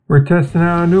We're testing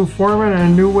out a new format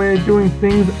and a new way of doing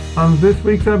things on this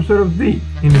week's episode of the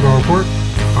Indie Ball Report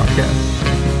podcast.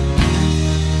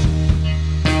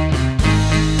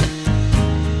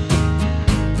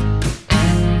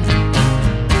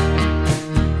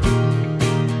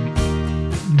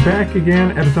 Back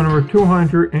again, episode number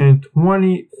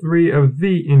 223 of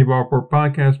the Indie Ball Report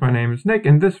podcast. My name is Nick,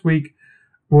 and this week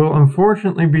will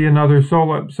unfortunately be another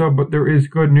solo episode, but there is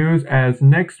good news, as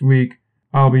next week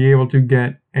I'll be able to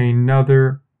get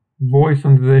another voice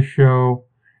onto this show,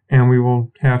 and we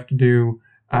won't have to do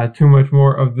too much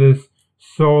more of this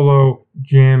solo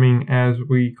jamming, as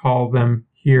we call them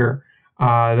here.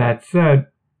 That said,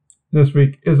 this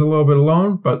week is a little bit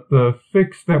alone, but the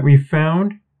fix that we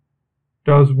found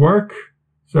does work.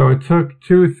 So it took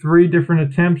 2-3 different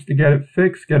attempts to get it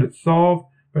fixed, get it solved,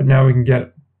 but now we can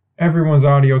get everyone's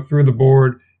audio through the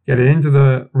board, get it into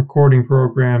the recording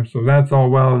program, so that's all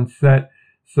well and set.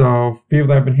 So people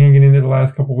that have been hanging in there the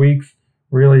last couple weeks,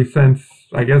 really since,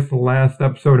 I guess, the last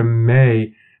episode in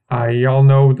May, y'all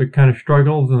know the kind of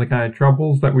struggles and the kind of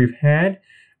troubles that we've had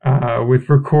with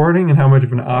recording and how much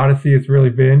of an odyssey it's really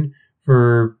been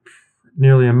for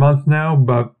nearly a month now.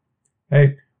 But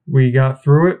hey, we got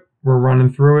through it, we're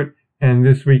running through it, and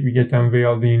this week we get to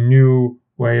unveil the new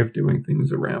way of doing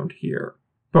things around here.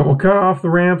 But we'll cut off the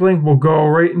rambling, we'll go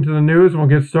right into the news, and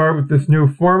we'll get started with this new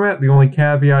format. The only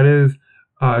caveat is,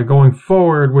 going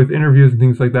forward with interviews and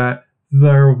things like that,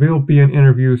 there will be an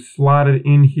interview slotted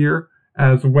in here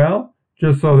as well,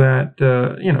 just so that,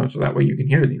 so that way you can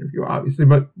hear the interview, obviously.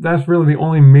 But that's really the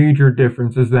only major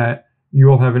difference, is that you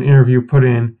will have an interview put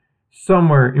in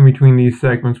somewhere in between these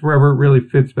segments, wherever it really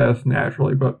fits best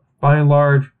naturally. But by and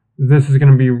large, this is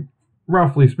going to be,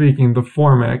 roughly speaking, the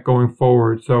format going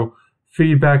forward. So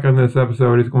feedback on this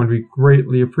episode is going to be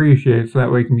greatly appreciated, so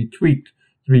that way it can be tweaked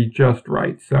to be just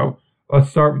right. So let's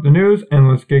start with the news and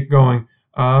let's get going.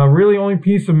 Really only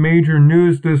piece of major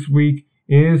news this week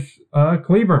is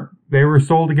Cleburne. They were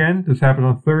sold again. This happened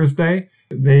on Thursday.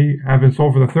 They have been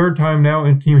sold for the third time now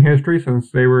in team history since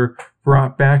they were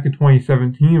brought back in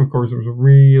 2017. Of course, it was a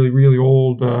really, really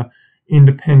old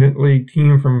independent league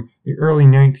team from the early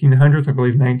 1900s, I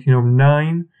believe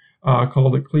 1909,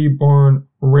 called the Cleburne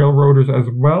Railroaders as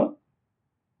well.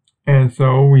 And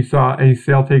so we saw a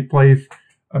sale take place,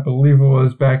 I believe it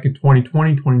was back in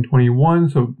 2020, 2021,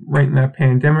 so right in that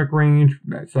pandemic range.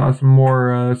 I saw some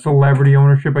more celebrity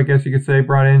ownership, I guess you could say,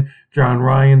 brought in. John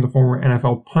Ryan, the former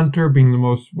NFL punter, being the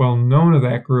most well-known of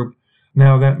that group.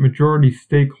 Now that majority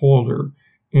stakeholder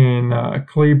in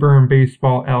Cleburne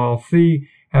Baseball LLC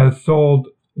has sold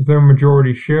their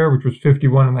majority share, which was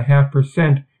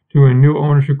 51.5%, to a new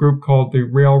ownership group called the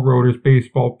Railroaders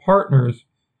Baseball Partners.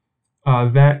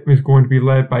 That is going to be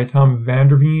led by Tom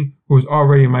Vanderveen, who was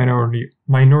already a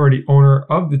minority owner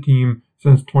of the team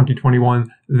since 2021,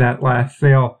 that last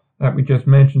sale that we just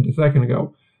mentioned a second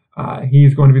ago.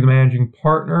 He's going to be the managing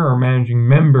partner or managing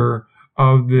member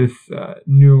of this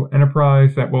new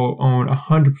enterprise that will own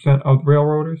 100% of the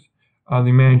Railroaders.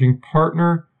 The managing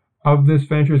partner of this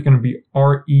venture is going to be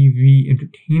REV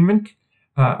Entertainment.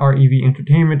 REV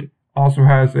Entertainment also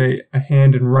has a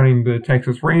hand in running the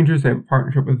Texas Rangers. They have a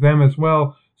partnership with them as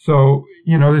well. So,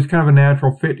 there's kind of a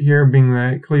natural fit here, being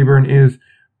that Cleburne is,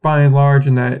 by and large,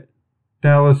 in that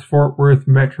Dallas-Fort Worth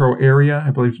metro area.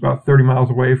 I believe it's about 30 miles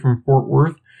away from Fort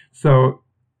Worth. So,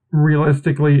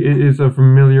 realistically, it is a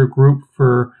familiar group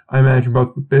for, I imagine,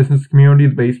 both the business community,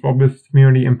 the baseball business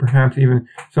community, and perhaps even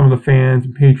some of the fans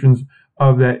and patrons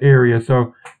of that area.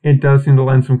 So it does seem to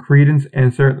lend some credence,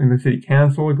 and certainly the city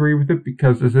council agree with it,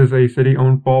 because this is a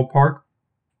city-owned ballpark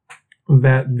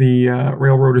that the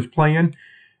Railroaders play in.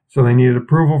 So they needed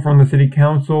approval from the city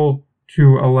council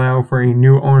to allow for a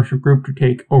new ownership group to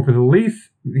take over the lease.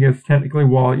 Because technically,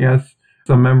 while yes,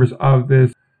 some members of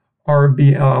this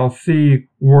RBLLC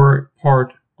were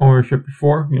part ownership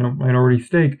before, minority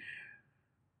stake,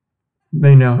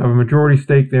 they now have a majority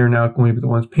stake. They are now going to be the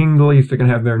ones paying the lease. They're going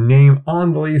to have their name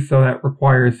on the lease, so that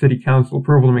requires city council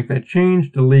approval to make that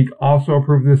change. The league also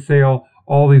approved this sale.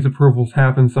 All these approvals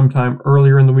happened sometime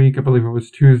earlier in the week. I believe it was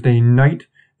Tuesday night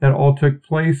that all took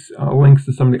place. Links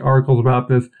to some of the articles about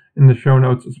this in the show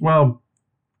notes as well.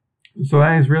 So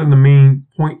that is really the main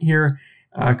point here.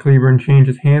 Cleburne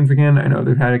changes hands again. I know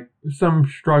they've had some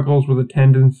struggles with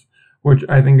attendance, which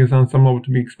I think is on some level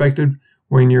to be expected.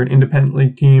 When you're an independent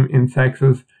league team in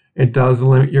Texas, it does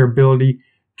limit your ability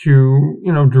to,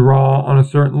 draw on a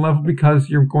certain level, because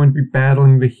you're going to be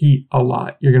battling the heat a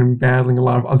lot. You're going to be battling a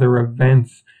lot of other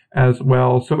events as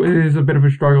well. So it is a bit of a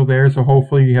struggle there. So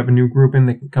hopefully you have a new group in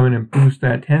that can come in and boost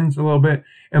that attendance a little bit.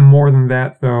 And more than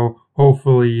that, though,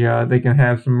 hopefully they can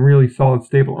have some really solid,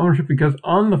 stable ownership, because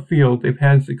on the field they've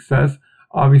had success.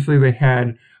 Obviously, they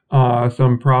had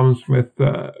some problems with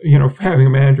having a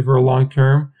manager for a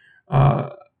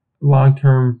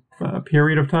long-term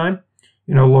period of time.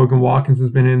 Logan Watkins has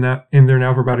been in there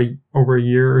now for about over a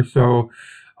year or so.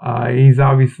 He's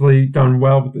obviously done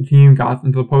well with the team, got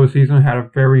into the postseason, had a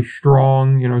very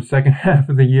strong, second half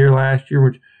of the year last year,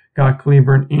 which got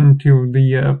Cleburne into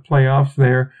the playoffs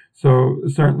there. So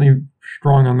certainly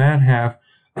strong on that half.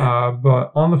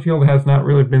 But on the field, it has not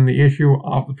really been the issue.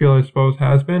 Off the field, I suppose,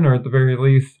 has been, or at the very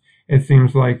least, it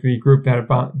seems like the group that had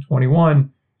bought in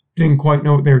 21 didn't quite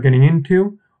know what they were getting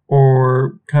into,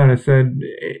 or kind of said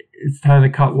it's time to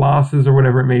cut losses or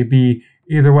whatever it may be.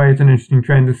 Either way, it's an interesting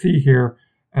trend to see here.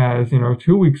 As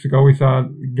 2 weeks ago, we saw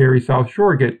Gary South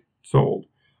Shore get sold.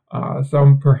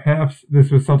 So perhaps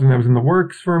this was something that was in the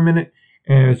works for a minute,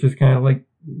 and it's just kind of like,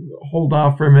 hold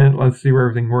off for a minute. Let's see where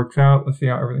everything works out. Let's see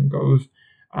how everything goes.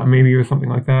 Maybe it was something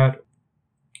like that.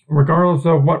 Regardless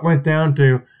of what went down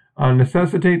to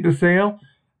necessitate the sale,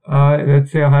 that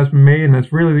sale has been made, and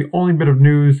that's really the only bit of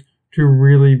news to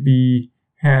really be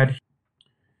had.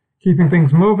 Keeping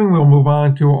things moving, we'll move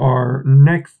on to our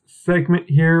next segment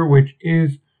here, which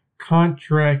is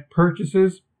contract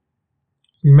purchases.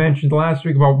 We mentioned last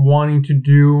week about wanting to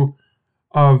do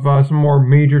some more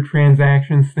major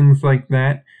transactions, things like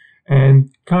that. And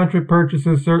contract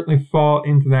purchases certainly fall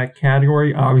into that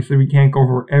category. Obviously, we can't go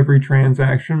over every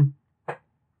transaction.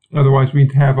 Otherwise,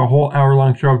 we'd have a whole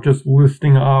hour-long show of just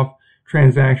listing off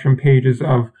transaction pages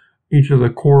of each of the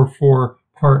core 4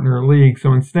 partner leagues.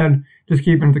 So instead, just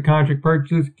keeping it to contract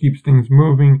purchases keeps things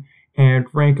moving. And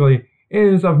frankly,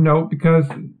 it is of note because,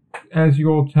 as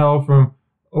you'll tell from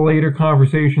later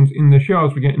conversations in the show,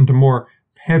 as we get into more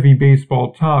heavy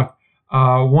baseball talk,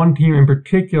 one team in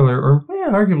particular, or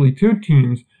arguably 2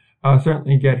 teams,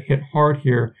 certainly get hit hard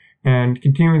here. And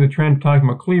continuing the trend, talking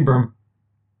about Cleburne,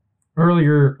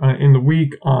 earlier in the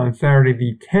week on Saturday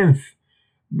the 10th,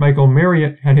 Michael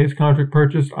Marriott had his contract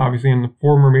purchased, obviously in the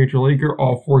former major leaguer.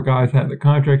 All 4 guys had the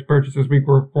contracts purchased this week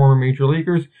were former major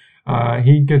leaguers.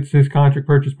 He gets his contract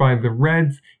purchased by the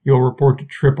Reds. He'll report to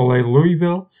AAA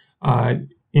Louisville.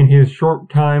 In his short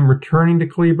time returning to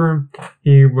Cleburne,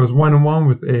 he was 1-1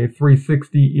 with a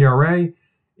 3.60 ERA.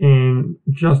 In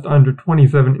just under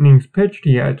 27 innings pitched,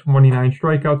 he had 29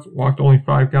 strikeouts, walked only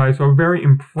 5 guys. So a very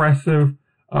impressive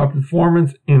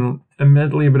performance in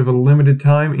admittedly a bit of a limited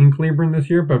time in Cleburne this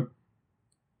year, but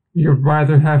you'd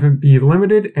rather have him be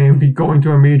limited and be going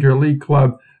to a major league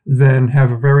club than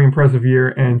have a very impressive year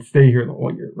and stay here the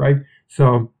whole year, right?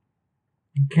 So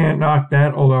can't knock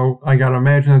that, although I gotta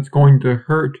imagine it's going to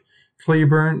hurt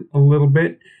Cleburne a little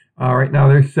bit. Right now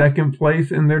they're second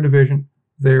place in their division.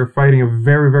 They're fighting a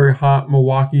very, very hot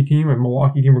Milwaukee team, a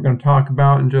Milwaukee team we're going to talk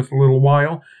about in just a little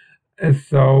while. And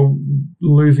so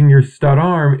losing your stud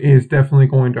arm is definitely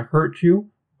going to hurt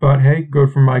you. But hey,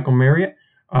 good for Michael Marriott.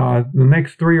 The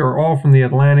next 3 are all from the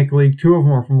Atlantic League. 2 of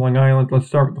them are from Long Island. Let's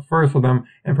start with the first of them,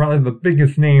 and probably the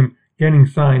biggest name getting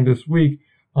signed this week.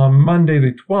 On Monday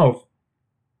the 12th,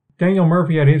 Daniel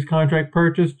Murphy had his contract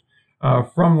purchased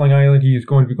from Long Island. He is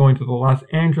going to be going to the Los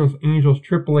Angeles Angels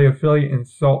AAA affiliate in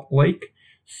Salt Lake.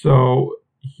 So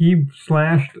he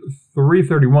slashed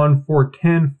 331,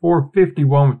 410,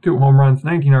 451 with 2 home runs,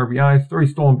 19 RBIs, 3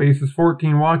 stolen bases,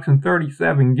 14 walks in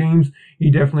 37 games. He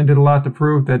definitely did a lot to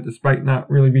prove that despite not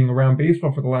really being around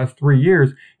baseball for the last 3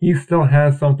 years, he still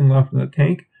has something left in the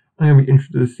tank. I'm going to be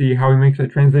interested to see how he makes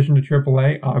that transition to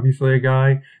AAA. Obviously a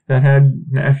guy that had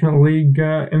National League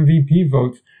MVP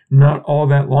votes not all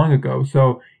that long ago.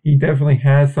 So he definitely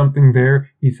has something there.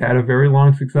 He's had a very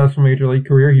long, successful major league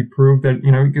career. He proved that,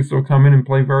 he could still come in and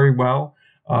play very well.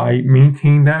 He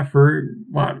maintained that for,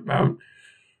 about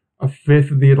a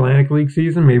fifth of the Atlantic League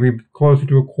season, maybe closer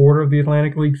to a quarter of the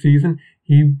Atlantic League season.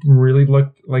 He really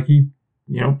looked like he,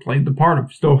 played the part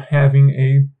of still having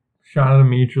a shot at a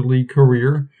major league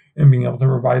career and being able to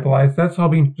revitalize. That's all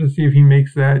being to see if he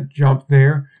makes that jump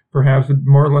there. Perhaps it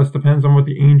more or less depends on what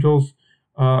the Angels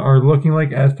are looking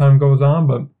like as time goes on,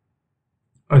 but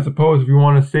I suppose if you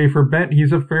want a safer bet,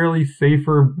 he's a fairly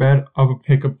safer bet of a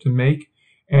pickup to make.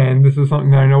 And this is something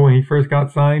that I know when he first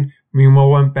got signed, me and Will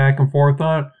went back and forth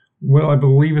on. Will, I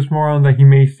believe, is more on that he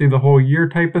may stay the whole year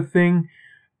type of thing.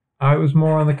 I was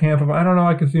more on the camp of, I don't know,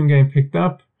 I could see him getting picked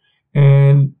up.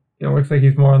 And it looks like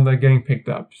he's more on the getting picked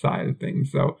up side of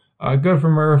things. So good for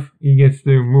Murph. He gets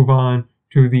to move on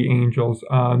to the Angels.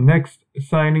 Next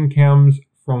signing comes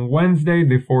from Wednesday,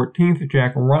 the 14th.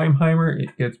 Jack Reimheimer.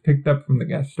 It gets picked up from the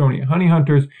Gastonia Honey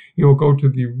Hunters. He will go to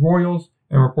the Royals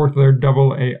and report to their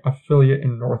AA affiliate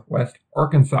in Northwest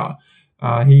Arkansas.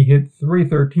 He hit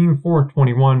 .313,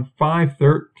 .421,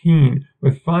 .513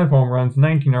 with 5 home runs,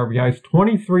 19 RBIs,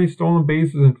 23 stolen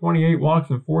bases, and 28 walks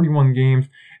in 41 games.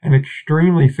 An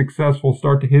extremely successful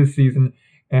start to his season.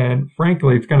 And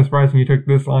frankly, it's kind of surprising he took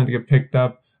this long to get picked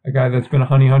up. A guy that's been a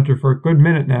honey hunter for a good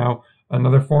minute now.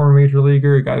 Another former major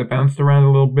leaguer, a guy that bounced around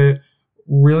a little bit.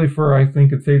 Really, for I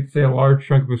think it's safe to say a large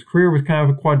chunk of his career, was kind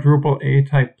of a quadruple A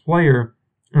type player.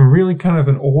 And really kind of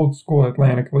an old school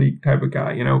Atlantic League type of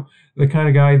guy, the kind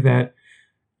of guy that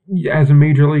as a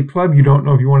major league club, you don't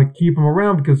know if you want to keep him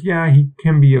around because, yeah, he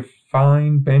can be a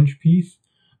fine bench piece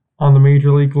on the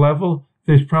major league level.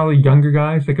 There's probably younger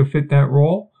guys that could fit that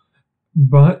role,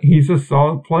 but he's a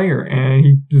solid player and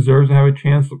he deserves to have a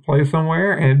chance to play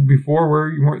somewhere. And before, where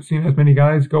you weren't seeing as many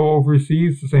guys go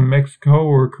overseas to say Mexico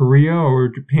or Korea or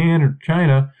Japan or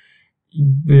China,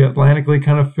 the Atlantic League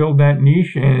kind of filled that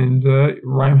niche, and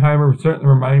Reinheimer certainly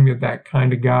reminded me of that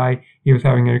kind of guy. He was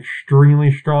having an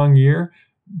extremely strong year,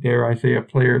 dare I say a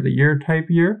player of the year type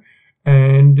year,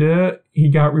 and he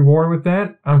got rewarded with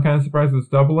that. I'm kind of surprised it's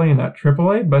AA and not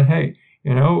AAA, but hey,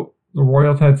 the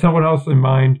Royals had someone else in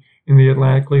mind in the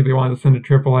Atlantic League they wanted to send to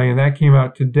AAA, and that came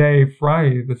out today,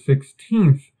 Friday the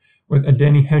 16th, with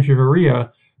Adeiny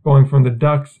Hechavarria going from the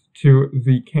Ducks to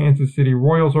the Kansas City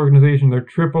Royals organization, their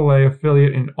AAA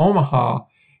affiliate in Omaha.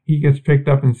 He gets picked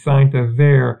up and signed to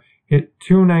there. Hit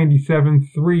 .297,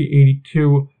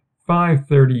 .382,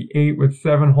 .538 with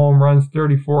 7 home runs,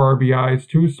 34 RBIs,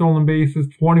 2 stolen bases,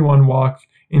 21 walks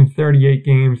in 38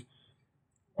 games.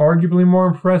 Arguably more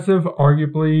impressive.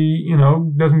 Arguably,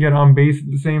 doesn't get on base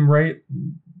at the same rate.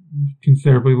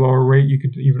 Considerably lower rate, you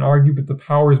could even argue, but the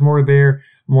power is more there.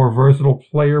 More versatile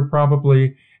player,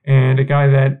 probably. And a guy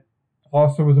that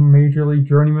also was a major league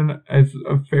journeyman, as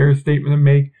a fair statement to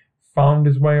make, found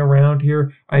his way around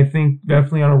here. I think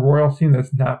definitely on a Royal team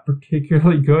that's not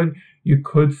particularly good, you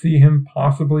could see him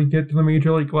possibly get to the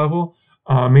major league level.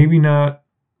 Maybe not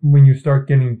when you start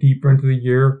getting deeper into the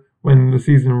year, when the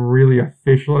season really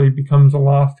officially becomes a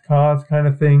lost cause kind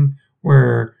of thing,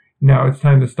 where now it's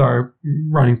time to start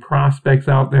running prospects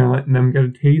out there and letting them get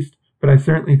a taste. But I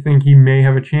certainly think he may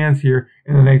have a chance here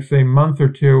in the next, say, month or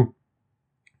two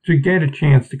to get a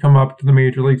chance to come up to the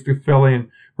major leagues to fill in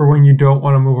for when you don't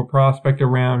want to move a prospect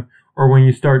around, or when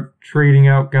you start trading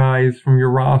out guys from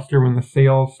your roster when the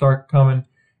sales start coming,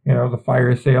 the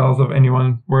fire sales of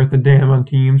anyone worth a damn on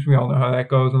teams. We all know how that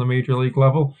goes on the major league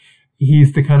level.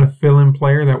 He's the kind of fill-in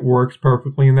player that works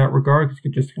perfectly in that regard, because you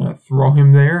could just kind of throw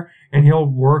him there and he'll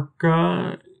work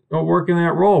in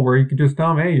that role where you could just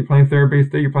tell him, hey, you're playing third base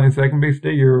today, you're playing second base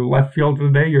today, you're left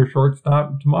fielder today, you're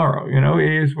shortstop tomorrow.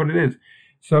 It is what it is.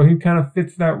 So he kind of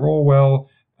fits that role well.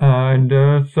 And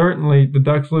certainly the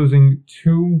Ducks losing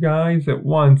 2 guys at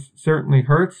once certainly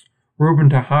hurts. Ruben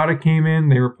Tejada came in.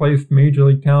 They replaced major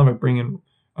league talent by bringing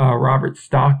Robert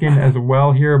Stockton as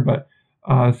well here. But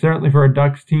certainly for a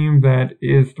Ducks team that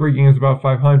is 3 games above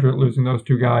 500, losing those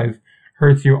 2 guys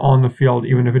hurts you on the field,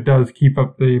 even if it does keep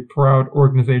up the proud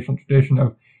organizational tradition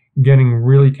of getting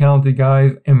really talented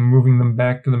guys and moving them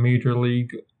back to the major league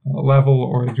level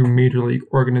or to major league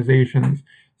organizations,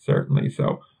 certainly.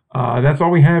 So that's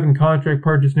all we have in contract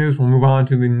purchase news. We'll move on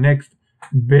to the next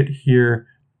bit here.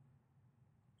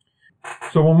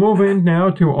 So we'll move in now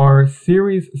to our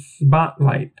series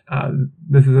spotlight.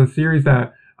 This is a series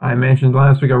that I mentioned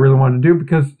last week I really wanted to do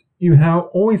because you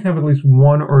always have at least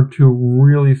 1 or 2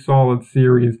 really solid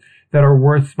series that are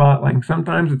worth spotlighting.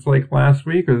 Sometimes it's like last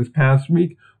week or this past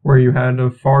week where you had a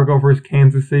Fargo versus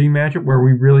Kansas City matchup where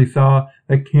we really saw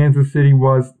that Kansas City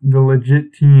was the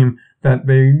legit team that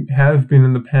they have been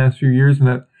in the past few years and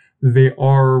that they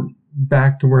are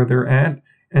back to where they're at.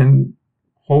 And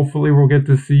hopefully we'll get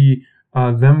to see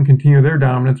them continue their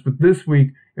dominance. But this week,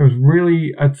 it was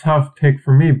really a tough pick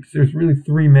for me because there's really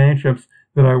 3 matchups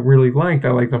that I really liked.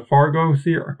 I like the Fargo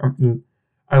series.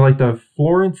 I like the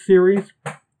Florence series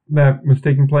that was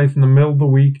taking place in the middle of the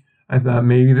week. I thought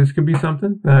maybe this could be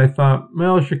something. Then I thought,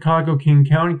 well, Chicago, King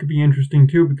County could be interesting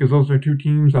too because those are 2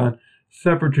 teams on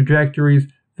separate trajectories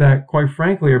that, quite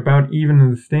frankly, are about even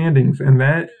in the standings. And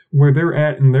that, where they're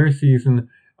at in their season,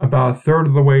 about a third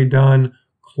of the way done,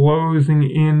 closing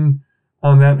in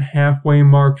on that halfway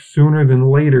mark sooner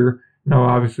than later. Now,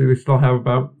 obviously, they still have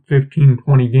about 15,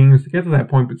 20 games to get to that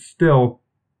point, but still,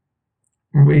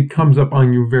 it comes up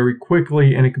on you very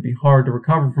quickly, and it could be hard to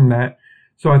recover from that.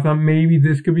 So I thought maybe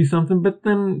this could be something, but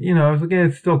then, I was like,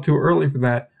 it's still too early for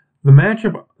that. The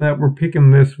matchup that we're picking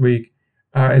this week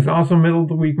is also a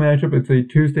middle-of-the-week matchup. It's a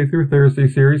Tuesday through Thursday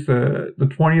series, the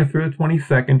 20th through the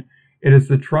 22nd. It is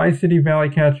the Tri-City Valley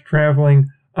Cats traveling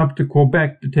up to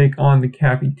Quebec to take on the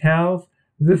Capitals.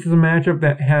 This is a matchup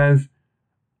that has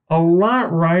a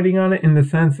lot riding on it in the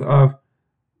sense of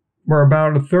we're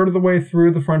about a third of the way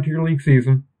through the Frontier League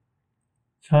season.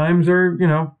 Times are,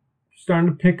 starting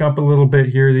to pick up a little bit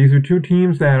here. These are two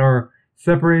teams that are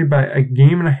separated by a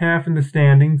game and a half in the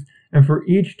standings, and for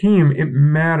each team, it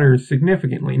matters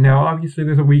significantly. Now, obviously,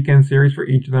 there's a weekend series for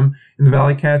each of them. In the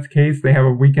Valley Cats case, they have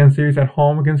a weekend series at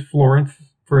home against Florence.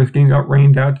 First game got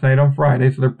rained out tonight on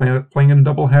Friday, so they're playing in a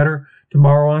doubleheader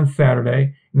tomorrow on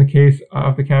Saturday. In the case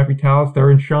of the Capitals, they're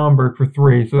in Schaumburg for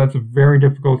 3, so that's a very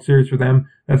difficult series for them.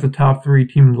 That's the top 3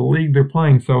 team in the league they're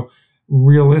playing. So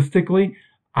realistically,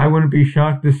 I wouldn't be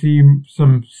shocked to see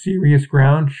some serious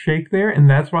ground shake there, and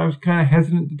that's why I was kind of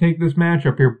hesitant to take this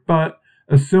matchup here. But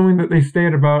assuming that they stay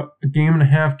at about a game and a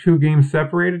half, 2 games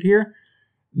separated here,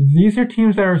 these are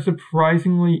teams that are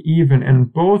surprisingly even,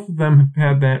 and both of them have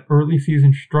had that early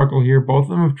season struggle here. Both of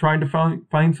them have tried to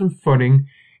find some footing,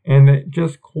 and it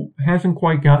just hasn't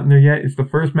quite gotten there yet. It's the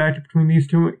first matchup between these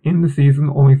two in the season.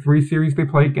 Only 3 series they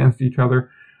play against each other,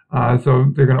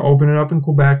 so they're going to open it up in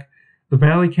Quebec. The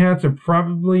Valley Cats are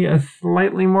probably a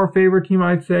slightly more favored team,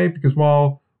 I'd say, because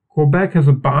while Quebec has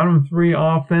a bottom 3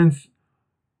 offense,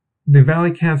 the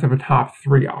Valley Cats have a top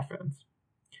 3 offense.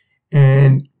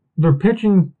 And their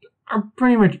pitching are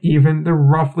pretty much even. They're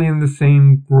roughly in the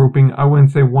same grouping. I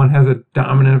wouldn't say one has a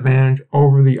dominant advantage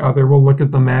over the other. We'll look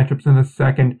at the matchups in a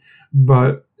second,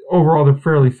 but overall they're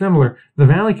fairly similar. The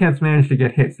Valley Cats manage to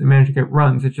get hits. They manage to get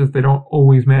runs. It's just they don't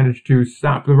always manage to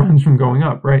stop the runs from going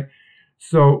up, right?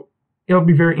 So it'll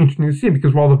be very interesting to see,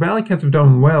 because while the Valley Cats have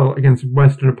done well against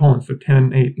Western opponents, they're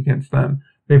 10-8 against them,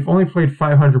 they've only played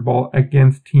 500 ball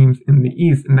against teams in the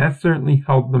East, and that certainly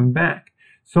held them back.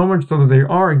 So much so that they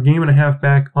are a game and a half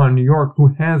back on New York,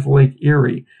 who has Lake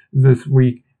Erie this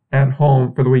week at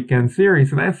home for the weekend series.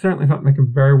 So that's certainly something that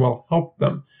could very well help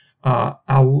them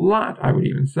a lot, I would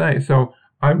even say. So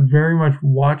I'd very much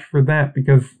watch for that,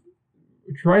 because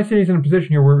Tri-City's in a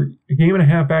position here where a game and a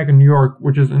half back in New York,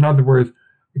 which is, in other words,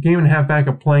 a game and a half back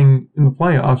of playing in the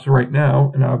playoffs right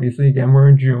now. And obviously, again, we're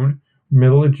in June,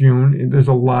 middle of June. There's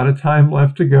a lot of time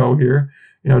left to go here,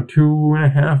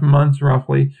 2.5 months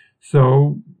roughly.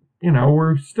 So,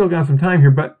 we're still got some time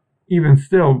here, but even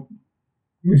still,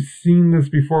 we've seen this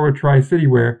before with Tri-City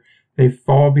where they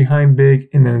fall behind big,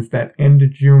 and then it's that end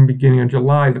of June, beginning of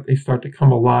July that they start to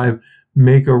come alive,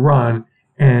 make a run,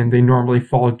 and they normally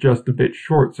fall just a bit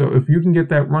short. So if you can get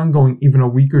that run going even a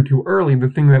week or 2 early, the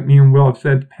thing that me and Will have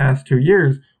said the past 2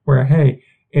 years, where, hey,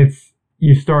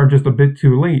 you start just a bit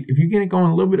too late. If you get it going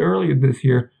a little bit earlier this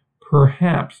year,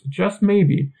 perhaps, just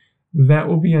maybe, that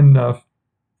will be enough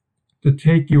to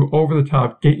take you over the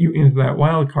top, get you into that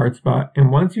wild card spot. And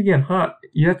once you get hot,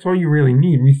 that's all you really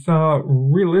need. We saw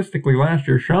realistically last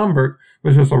year, Schaumburg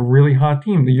was just a really hot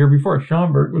team. The year before,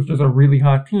 Schaumburg was just a really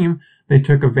hot team. They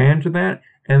took advantage of that,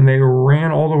 and they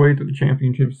ran all the way to the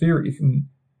championship series. And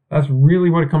that's really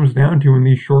what it comes down to in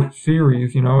these short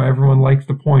series. Everyone likes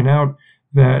to point out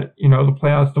that, the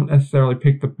playoffs don't necessarily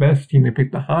pick the best team. They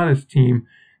pick the hottest team.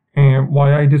 And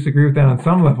while I disagree with that on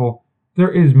some level,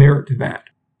 there is merit to that.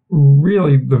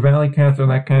 Really, the Valley Cats are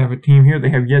that kind of a team here. They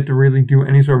have yet to really do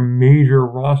any sort of major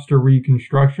roster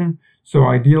reconstruction. So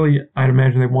ideally, I'd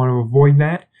imagine they want to avoid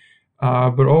that.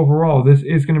 But overall, this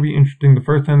is going to be interesting. The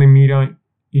first time they meet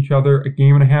each other, a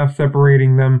game and a half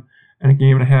separating them, and a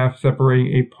game and a half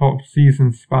separating a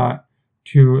postseason spot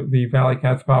to the Valley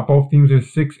Cats spot. Both teams are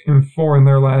 6-4 in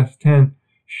their last 10.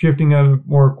 Shifting out of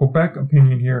more Quebec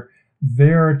opinion here,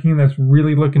 they're a team that's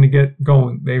really looking to get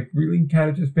going. They've really kind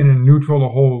of just been in neutral the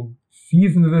whole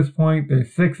season to this point. They're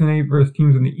 6-8 versus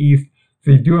teams in the East.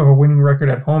 They do have a winning record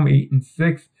at home,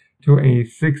 8-6, to a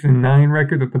 6-9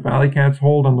 record that the Valley Cats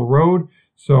hold on the road.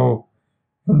 So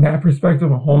from that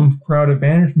perspective, a home crowd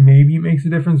advantage, maybe it makes a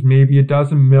difference, maybe it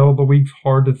doesn't. Middle of the week's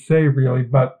hard to say, really,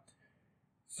 but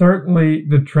certainly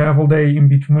the travel day in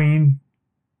between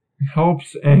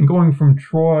helps. And going from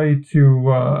Troy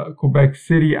to Quebec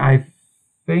City, I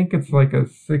think it's like a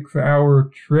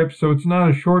 6-hour trip, so it's not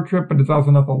a short trip, but it's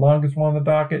also not the longest one on the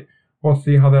docket. We'll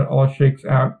see how that all shakes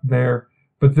out there.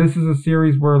 But this is a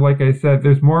series where, like I said,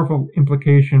 there's more of an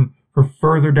implication for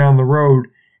further down the road.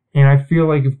 And I feel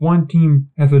like if one team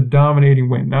has a dominating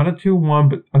win, not a 2-1,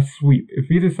 but a sweep, if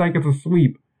either side gets a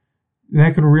sweep,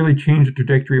 that could really change the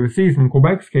trajectory of the season. In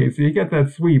Quebec's case, so you get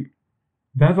that sweep,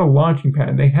 that's a launching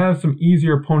pad. They have some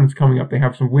easier opponents coming up. They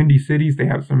have some Windy Cities. They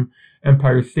have some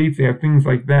Empire States. They have things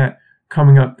like that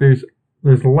coming up. There's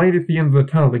light at the end of the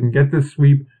tunnel. They can get this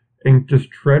sweep and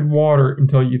just tread water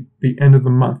until the end of the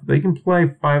month. They can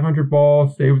play 500 ball,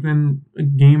 stay within a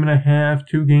game and a half,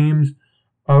 2 games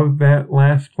of that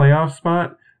last playoff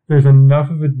spot. There's enough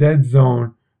of a dead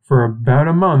zone for about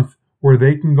a month where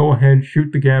they can go ahead,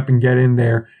 shoot the gap, and get in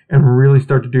there and really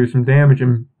start to do some damage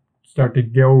and start to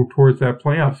go towards that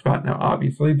playoff spot. Now,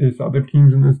 obviously, there's other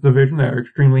teams in this division that are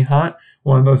extremely hot.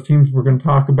 One of those teams we're going to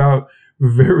talk about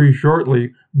very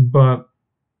shortly, but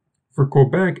for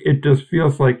Quebec, it just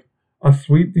feels like a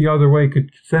sweep the other way could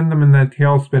send them in that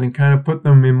tailspin and kind of put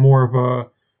them in more of a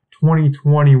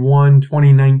 2021,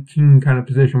 2019 kind of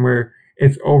position where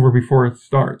it's over before it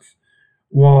starts.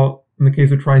 While in the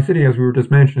case of Tri-City, as we were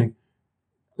just mentioning,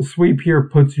 a sweep here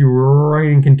puts you right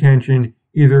in contention.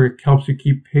 Either it helps you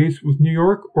keep pace with New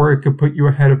York, or it could put you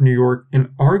ahead of New York and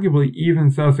arguably even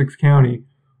Sussex County,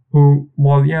 who,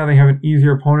 while, yeah, they have an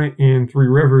easier opponent in Three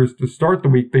Rivers to start the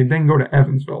week, they then go to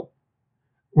Evansville,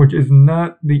 which is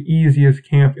not the easiest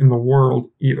camp in the world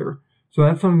either. So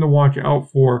that's something to watch out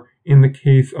for in the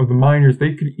case of the Miners.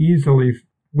 They could easily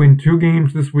win 2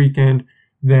 games this weekend,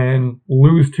 then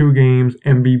lose 2 games,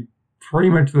 and be pretty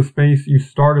much the space you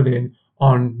started in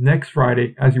on next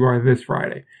Friday as you are this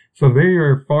Friday. So they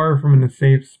are far from in a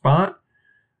safe spot.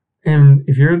 And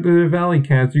if you're the Valley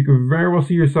Cats, you could very well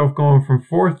see yourself going from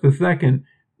 4th to 2nd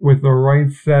with the right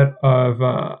set of,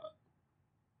 the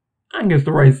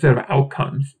right set of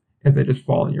outcomes if they just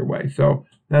fall in your way. So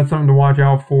that's something to watch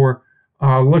out for.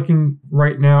 Looking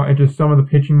right now at just some of the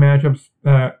pitching matchups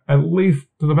that, at least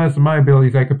to the best of my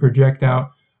abilities, I could project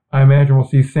out. I imagine we'll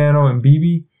see Sano and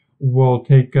Beebe will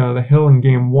take the hill in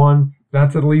Game 1.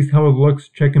 That's at least how it looks,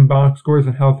 checking box scores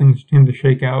and how things tend to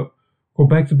shake out.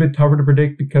 Quebec's a bit tougher to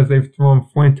predict because they've thrown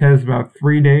Fuentes about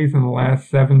 3 days in the last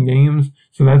 7 games,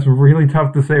 so that's really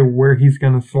tough to say where he's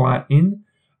going to slot in.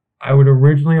 I would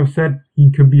originally have said he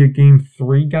could be a Game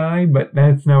 3 guy, but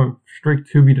that's now strict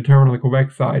to be determined on the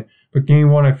Quebec side. But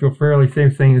Game 1, I feel fairly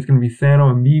safe saying it's going to be Sano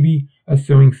and Beebe,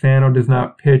 assuming Sano does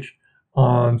not pitch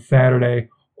on Saturday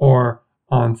or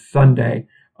on Sunday.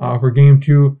 For Game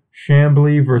 2,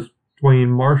 Chambly versus Dwayne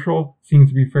Marshall seems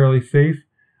to be fairly safe.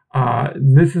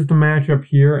 This is the matchup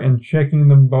here, and checking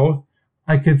them both,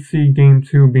 I could see Game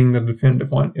 2 being the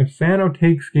definitive one. If Sano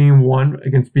takes Game 1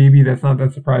 against Beebe, that's not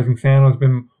that surprising. Sano's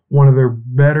been one of their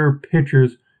better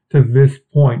pitchers to this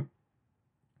point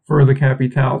for the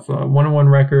Capitals.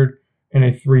 1-1 record and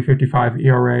a 3.55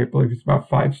 ERA. I believe it's about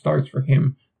 5 starts for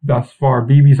him thus far.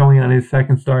 Beebe's only on his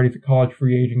 2nd start. He's a college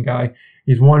free agent guy.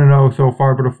 He's 1-0 so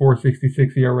far, but a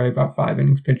 4.66 ERA, about 5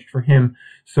 innings pitched for him.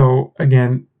 So,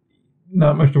 again,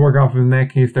 not much to work off of in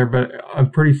that case there, but a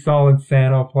pretty solid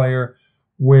Sano player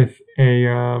with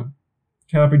a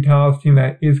Capitals team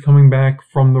that is coming back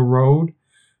from the road.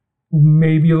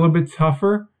 Maybe a little bit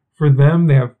tougher for them.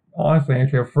 They have, honestly,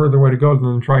 actually a further way to go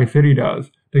than Tri-City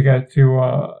does to get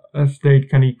to Stade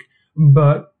Canique.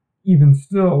 But even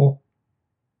still,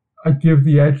 I give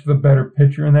the edge to the better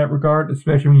pitcher in that regard,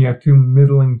 especially when you have 2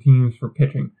 middling teams for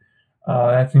pitching.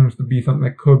 That seems to be something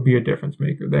that could be a difference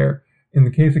maker there. In the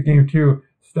case of Game 2,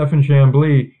 Stephen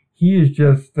Chambly, he has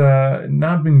just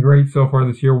not been great so far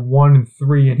this year,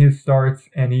 1-3 in his starts,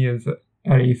 and he is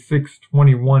at a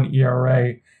 6.21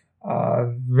 ERA.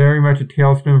 Very much a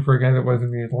tailspin for a guy that was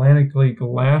in the Atlantic League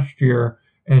last year,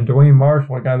 and Dwayne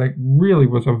Marshall, a guy that really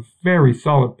was a very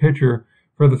solid pitcher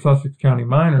for the Sussex County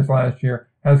Miners last year,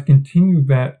 has continued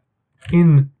that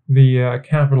in the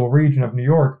capital region of New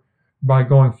York by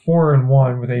going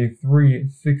 4-1 with a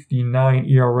 3.69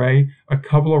 ERA. A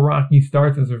couple of rocky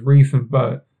starts as of recent,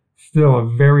 but still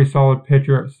a very solid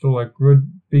pitcher, still a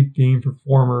good big game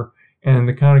performer, and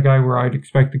the kind of guy where I'd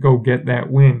expect to go get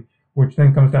that win, which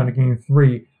then comes down to Game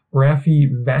 3. Rafi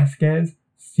Vasquez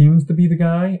seems to be the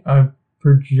guy I'm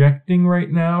projecting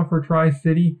right now for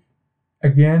Tri-City.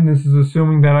 Again, this is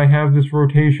assuming that I have this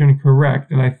rotation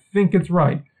correct, and I think it's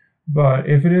right. But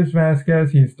if it is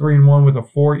Vasquez, he's 3-1 with a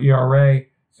 4 ERA,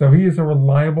 so he is a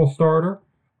reliable starter.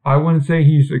 I wouldn't say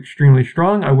he's extremely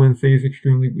strong. I wouldn't say he's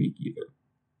extremely weak either.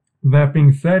 That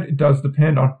being said, it does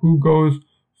depend on who goes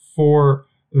for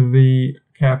the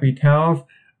Capitals.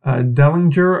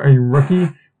 Dellinger, a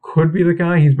rookie, could be the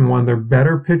guy. He's been one of their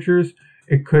better pitchers.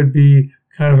 It could be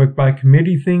kind of a by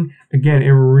committee thing. Again,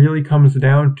 it really comes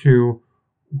down to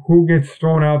who gets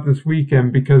thrown out this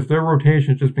weekend because their rotation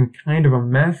has just been kind of a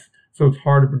mess, so it's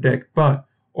hard to predict. But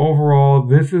overall,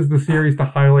 this is the series to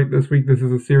highlight this week. This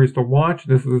is a series to watch.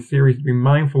 This is a series to be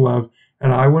mindful of.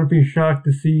 And I wouldn't be shocked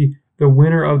to see the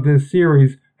winner of this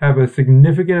series have a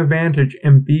significant advantage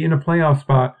and be in a playoff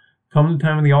spot come the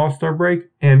time of the All-Star break.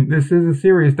 And this is a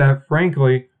series that,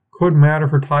 frankly, could matter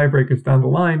for tiebreakers down the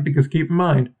line because keep in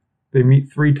mind, they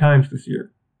meet 3 times this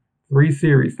year. 3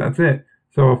 series, that's it.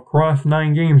 So if across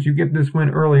 9 games you get this win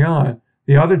early on,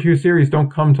 the other 2 series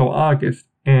don't come till August.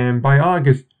 And by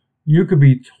August, you could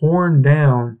be torn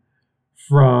down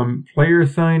from player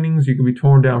signings. You could be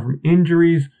torn down from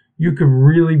injuries. You could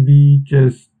really be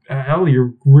just, hell,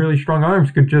 your really strong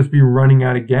arms could just be running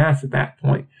out of gas at that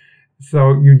point.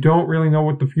 So you don't really know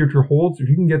what the future holds. If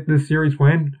you can get this series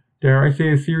win, dare I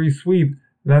say a series sweep,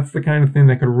 that's the kind of thing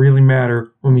that could really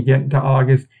matter when we get into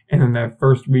August and then that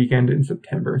first weekend in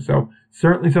September. So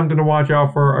certainly something to watch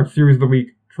out for. Our series of the week,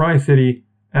 Tri-City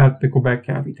at the Quebec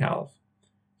Capitals.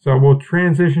 So we'll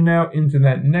transition now into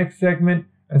that next segment,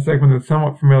 a segment that's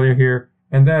somewhat familiar here,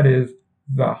 and that is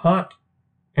the Hot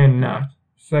and Not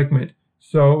segment.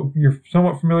 So if you're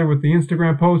somewhat familiar with the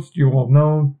Instagram posts, you will have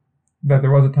known that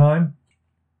there was a time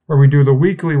where we do the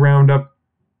weekly roundup.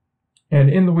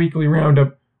 And in the weekly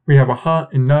roundup, we have a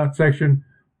hot and not section.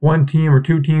 One team or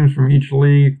two teams from each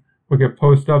league will get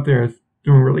posted up there as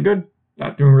doing really good,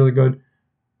 not doing really good.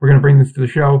 We're going to bring this to the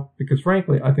show because,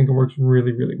 frankly, I think it works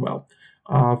really, really well.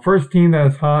 First team that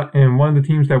is hot, and one of the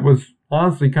teams that was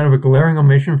honestly kind of a glaring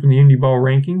omission from the Indie Ball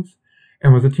rankings,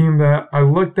 and was a team that I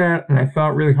looked at and I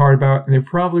thought really hard about, and they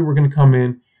probably were going to come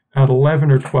in at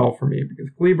 11 or 12 for me,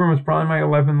 because Cleburne was probably my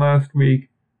 11 last week.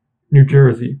 New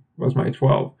Jersey was my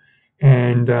 12.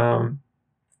 And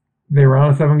they were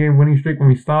on a 7-game winning streak when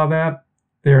we saw that.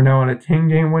 They are now on a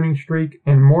 10-game winning streak.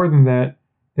 And more than that,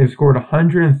 they've scored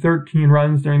 113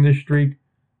 runs during this streak.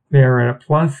 They are at a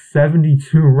plus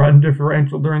 72 run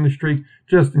differential during the streak.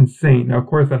 Just insane. Now, of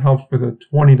course, that helps with a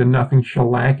 20-0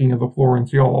 shellacking of the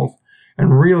Florence Yalls.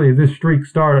 And really, this streak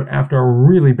started after a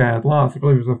really bad loss. I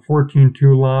believe it was a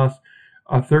 14-2 loss,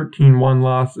 a 13-1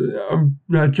 loss,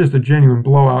 just a genuine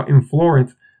blowout in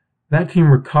Florence. That team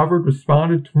recovered,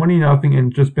 responded 20-0,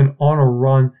 and just been on a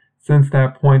run since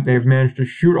that point. They've managed to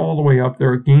shoot all the way up.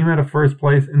 They're a game out of first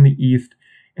place in the East.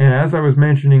 And as I was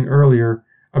mentioning earlier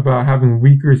about having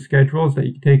weaker schedules that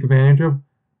you can take advantage of,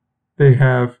 they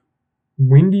have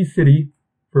Windy City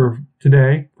for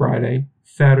today, Friday,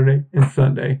 Saturday, and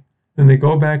Sunday. Then they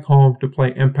go back home to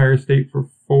play Empire State for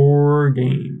 4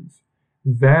 games.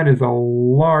 That is a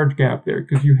large gap there,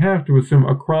 because you have to assume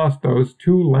across those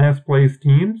 2 last place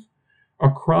teams,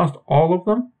 across all of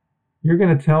them, you're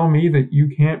going to tell me that you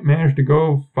can't manage to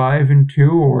go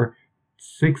 5-2 or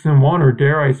 6-1, or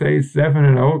dare I say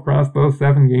 7-0 across those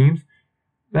 7 games.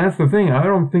 That's the thing. I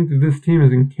don't think that this team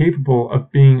is incapable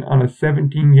of being on a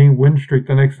 17-game win streak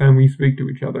the next time we speak to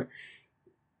each other.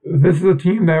 This is a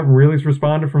team that really has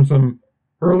responded from some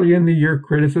early in the year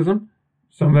criticism,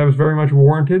 some that was very much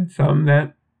warranted, some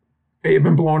that may have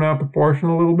been blown out of proportion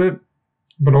a little bit.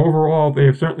 But overall, they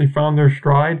have certainly found their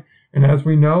stride. And as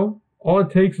we know, all it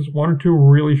takes is 1 or 2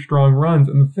 really strong runs.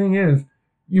 And the thing is,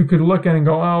 you could look at it and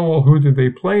go, oh, well, who did they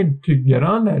play to get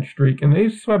on that streak? And they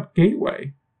swept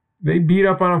Gateway. They beat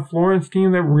up on a Florence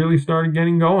team that really started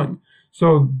getting going.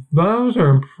 So those are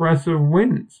impressive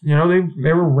wins. You know,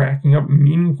 they were racking up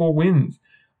meaningful wins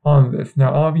on this.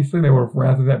 Now, obviously, they would have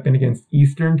rather that been against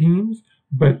Eastern teams.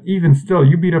 But even still,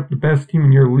 you beat up the best team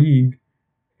in your league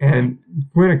and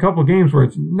win a couple games where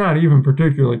it's not even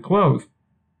particularly close.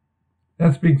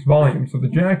 That speaks volumes. So the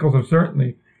Jackals have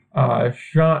certainly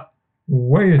shot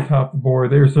way atop the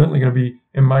board. They're certainly going to be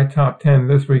in my top 10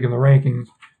 this week in the rankings.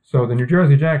 So the New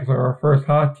Jersey Jackals are our first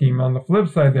hot team. On the flip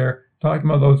side there, talking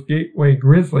about those Gateway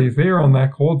Grizzlies, they are on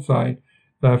that cold side.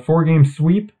 The 4-game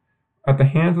sweep at the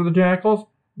hands of the Jackals,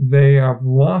 they have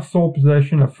lost sole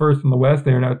possession of first in the West.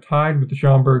 They are now tied with the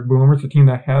Schaumburg Boomers, a team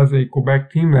that has a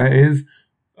Quebec team that is,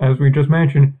 as we just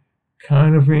mentioned,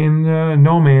 kind of in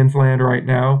no man's land right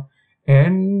now.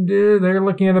 And they're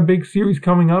looking at a big series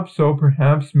coming up, so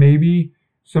perhaps maybe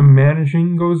some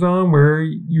managing goes on where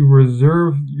you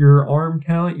reserve your arm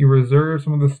talent, you reserve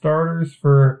some of the starters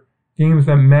for games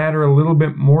that matter a little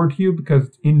bit more to you because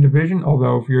it's in division,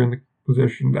 although if you're in the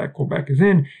position that Quebec is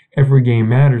in, every game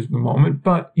matters at the moment.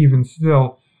 But even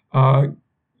still,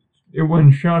 it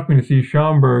wouldn't shock me to see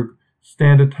Schaumburg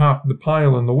stand atop the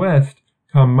pile in the West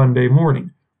come Monday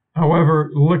morning. However,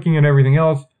 looking at everything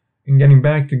else, and getting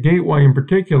back to Gateway in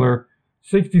particular,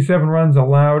 67 runs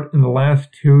allowed in the last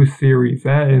 2 series.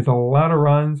 That is a lot of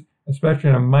runs,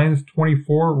 especially at a minus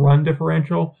 24 run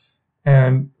differential.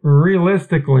 And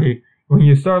realistically, when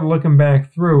you start looking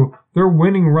back through, their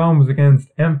winning run was against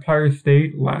Empire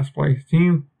State, last place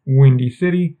team, Windy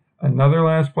City, another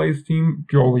last place team,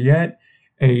 Joliet,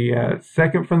 a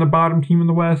second from the bottom team in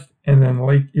the West, and then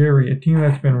Lake Erie, a team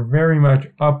that's been very much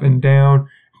up and down.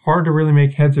 Hard to really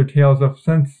make heads or tails of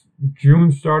since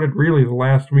June started, really the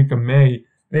last week of May.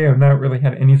 They have not really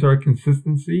had any sort of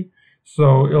consistency.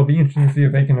 So it'll be interesting to see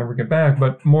if they can ever get back.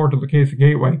 But more to the case of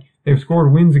Gateway, they've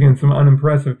scored wins against some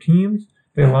unimpressive teams.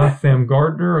 They lost Sam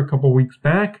Gardner a couple weeks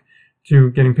back to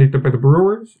getting picked up by the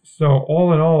Brewers. So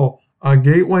all in all,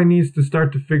 Gateway needs to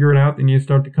start to figure it out. They need to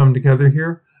start to come together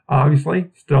here.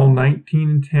 Obviously, still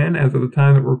 19-10 as of the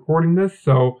time that we're recording this,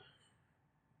 so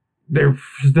they're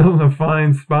still in a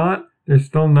fine spot. They're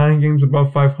still 9 games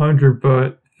above 500,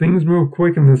 but things move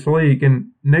quick in this league. And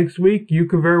next week, you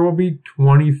could very well be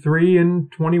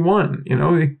 23-21. You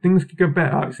know, things could get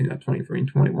bad. Obviously, not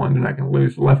 23-21. They're not going to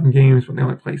lose 11 games when they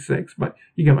only play 6, but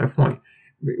you get my point.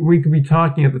 We could be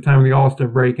talking at the time of the All-Star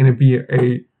break, and it'd be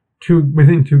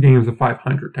within 2 games of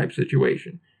 500 type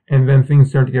situation. And then things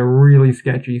start to get really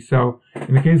sketchy. So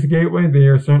in the case of Gateway, they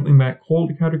are certainly in that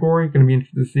cold category. Going to be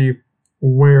interested to see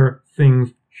where things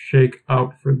shake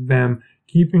out for them.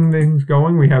 Keeping things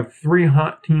going, we have 3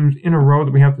 hot teams in a row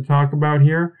that we have to talk about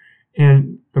here.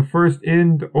 And the first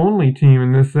and only team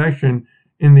in this section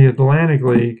in the Atlantic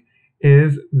League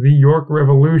is the York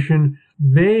Revolution.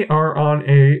 They are on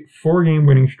a 4-game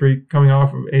winning streak, coming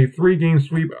off of a 3-game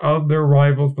sweep of their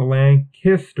rivals, the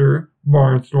Lancaster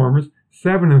Barnstormers.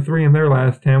 7-3 in their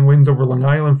last 10 wins over Long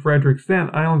Island, Frederick, Staten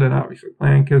Island, and obviously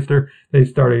Lancaster. They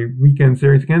start a weekend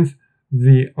series against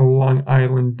the Long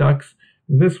Island Ducks.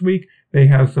 This week, they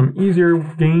have some easier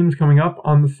games coming up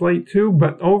on the slate too,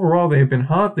 but overall they've been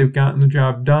hot. They've gotten the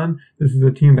job done. This is a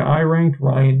team that I ranked.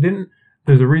 Ryan didn't.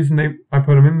 There's a reason I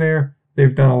put them in there.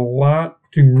 They've done a lot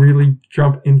to really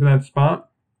jump into that spot.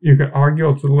 You could argue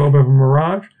it's a little bit of a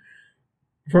mirage.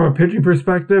 From a pitching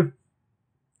perspective,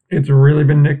 it's really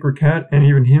been Nick Riquette, and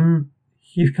even him,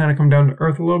 he's kind of come down to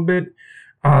earth a little bit.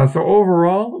 So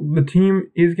overall, the team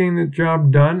is getting the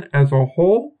job done as a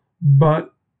whole,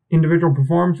 but individual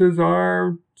performances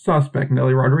are suspect.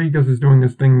 Nelly Rodriguez is doing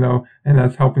this thing, though, and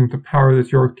that's helping to power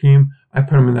this York team. I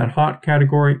put him in that hot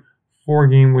category.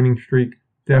 4-game winning streak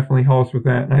definitely helps with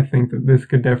that, and I think that this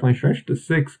could definitely stretch to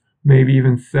 6, maybe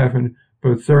even 7,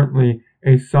 but certainly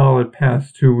a solid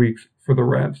past 2 weeks for the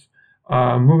Revs.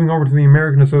 Moving over to the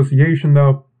American Association,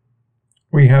 though,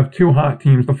 we have 2 hot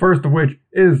teams, the first of which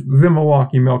is the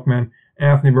Milwaukee Milkmen.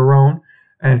 Anthony Barone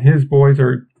and his boys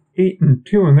are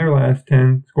 8-2 in their last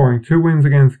 10, scoring 2 wins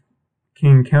against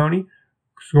King County,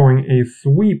 scoring a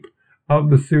sweep of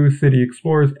the Sioux City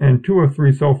Explorers, and 2 of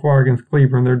 3 so far against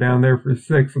Cleveland. They're down there for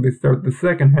 6, so they start the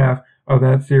second half of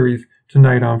that series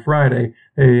tonight on Friday.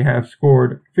 They have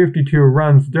scored 52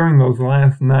 runs during those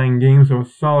last 9 games, so a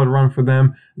solid run for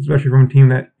them, especially from a team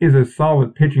that is a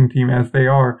solid pitching team as they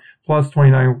are, plus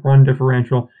 29 run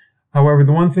differential. However,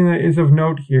 the one thing that is of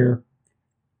note here,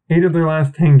 8 of their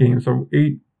last 10 games, so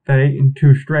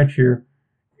 8-2 stretch here,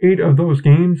 8 of those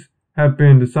games have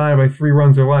been decided by 3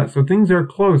 runs or less. So things are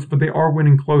close, but they are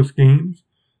winning close games.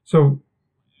 So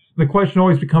the question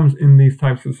always becomes in these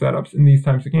types of setups, in these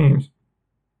types of games,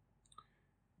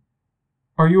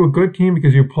 are you a good team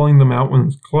because you're pulling them out when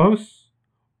it's close?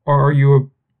 Or are you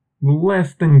a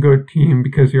less than good team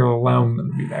because you're allowing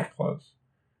them to be that close?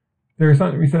 There's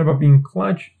something to be said about being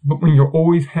clutch, but when you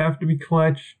always have to be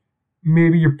clutch,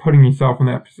 maybe you're putting yourself in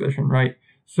that position, right?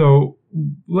 So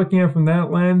looking at it from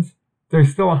that lens, they're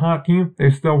still a hot team.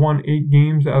 They've still won 8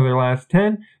 games out of their last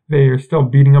 10. They are still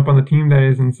beating up on the team that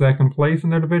is in second place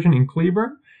in their division in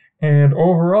Cleburne. And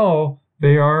overall,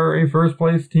 they are a first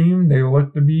place team. They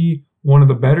look to be one of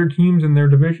the better teams in their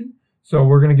division. So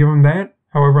we're going to give them that.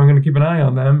 However, I'm going to keep an eye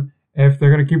on them. If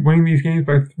they're going to keep winning these games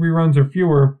by 3 runs or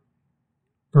fewer,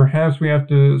 perhaps we have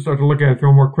to start to look at it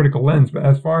through a more critical lens. But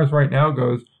as far as right now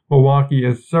goes, Milwaukee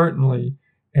is certainly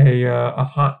a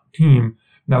hot team.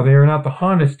 Now, they are not the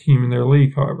hottest team in their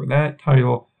league, however. That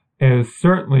title is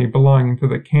certainly belonging to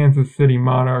the Kansas City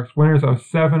Monarchs, winners of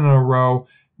 7 in a row,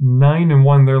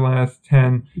 9-1 their last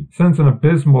 10. Since an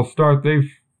abysmal start, they've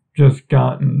just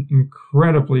gotten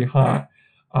incredibly hot.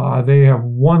 They have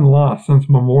 1 loss since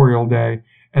Memorial Day,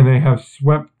 and they have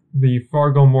swept the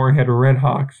Fargo-Moorhead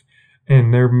Redhawks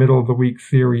in their middle-of-the-week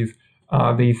series.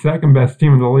 The second-best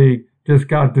team in the league just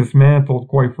got dismantled,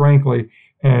 quite frankly,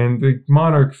 and the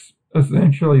Monarchs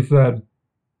essentially said,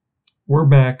 we're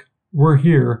back, we're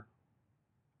here.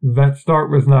 That start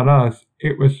was not us,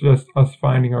 it was just us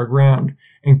finding our ground.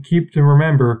 And keep to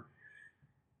remember,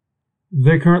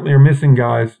 they currently are missing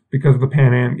guys because of the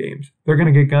Pan Am games. They're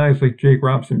going to get guys like Jake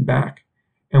Robson back.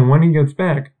 And when he gets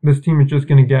back, this team is just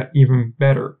going to get even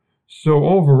better. So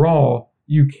overall,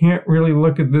 you can't really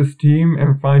look at this team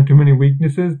and find too many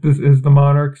weaknesses. This is the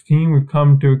Monarchs team we've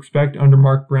come to expect under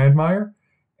Mark Brandmeier.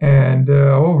 And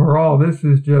overall, this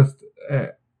is just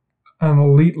an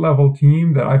elite level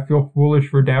team that I feel foolish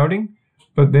for doubting.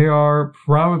 But they are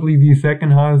probably the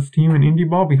second hottest team in indie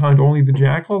ball behind only the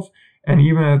Jackals. And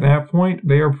even at that point,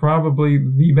 they are probably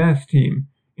the best team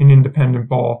in independent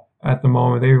ball at the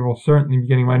moment. They will certainly be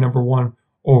getting my number 1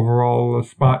 overall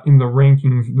spot in the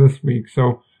rankings this week.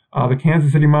 So The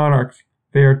Kansas City Monarchs,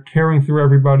 they are tearing through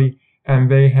everybody,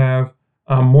 and they have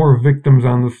more victims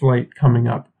on the slate coming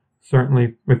up,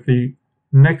 certainly with the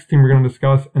next team we're going to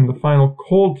discuss and the final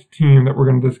cold team that we're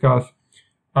going to discuss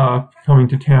coming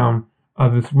to town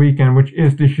this weekend, which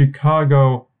is the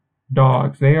Chicago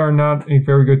Dogs. They are not a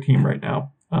very good team right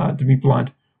now, to be blunt.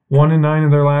 1-9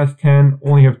 in their last 10,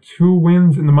 only have 2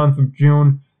 wins in the month of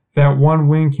June. That one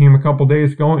win came a couple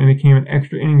days ago, and it came in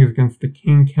extra innings against the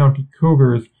King County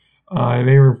Cougars.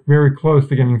 They were very close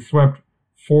to getting swept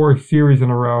 4 series in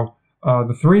a row.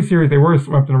 The 3 series they were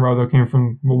swept in a row, though, came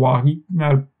from Milwaukee.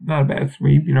 Not a bad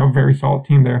sweep, very solid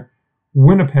team there.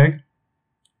 Winnipeg,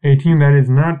 a team that is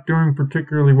not doing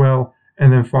particularly well,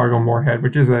 and then Fargo-Moorhead,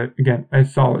 which is, again, a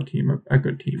solid team, a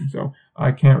good team. So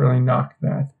I can't really knock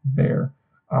that there.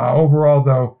 Overall,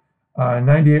 though,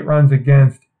 98 runs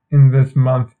against in this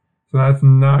month, so that's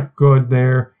not good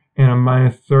there, and a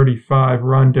minus 35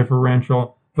 run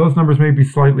differential. Those numbers may be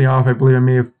slightly off. I believe I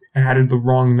may have added the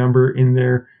wrong number in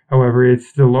there. However, it's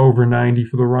still over 90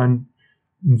 for the runs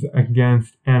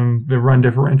against, and the run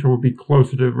differential would be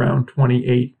closer to around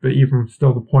 28. But even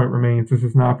still, the point remains, this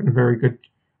has not been a very good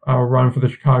run for the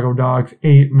Chicago Dogs.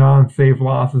 8 non-save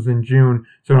losses in June.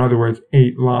 So in other words,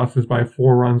 8 losses by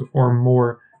 4 runs or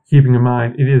more. Keeping in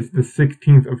mind, it is the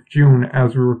 16th of June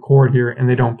as we record here, and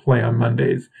they don't play on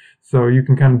Mondays. So you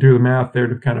can kind of do the math there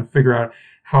to kind of figure out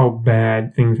how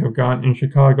bad things have gotten in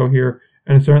Chicago here.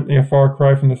 And it's certainly a far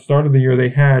cry from the start of the year they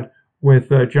had with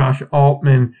Josh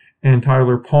Altman and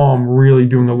Tyler Palm really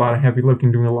doing a lot of heavy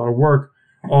lifting, doing a lot of work.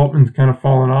 Altman's kind of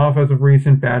fallen off as of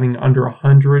recent, batting under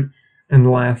 100 in the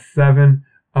last 7.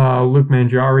 Luke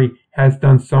Mangiari has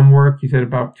done some work. He's had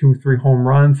about 2-3 home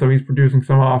runs, so he's producing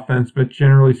some offense. But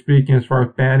generally speaking, as far as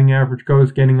batting average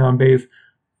goes, getting on base,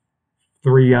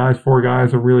 4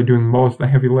 guys are really doing most of the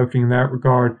heavy lifting in that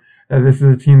regard. This is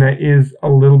a team that is a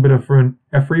little bit of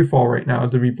a free fall right now,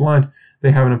 to be blunt.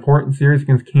 They have an important series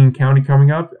against King County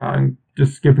coming up. I'm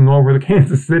just skipping over the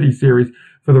Kansas City series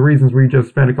for the reasons we just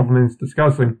spent a couple minutes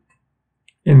discussing.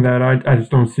 In that, I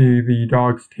just don't see the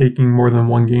Dogs taking more than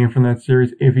 1 game from that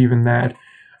series, if even that.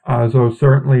 So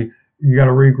certainly, you got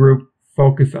to regroup,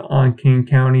 focus on King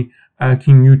County. A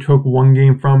team you took 1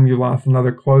 game from, you lost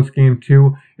another close game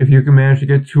too. If you can manage to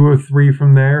get 2 or 3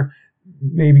 from there,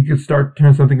 maybe you could start to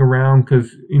turn something around,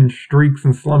 because in streaks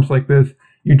and slumps like this,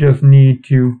 you just need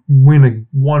to win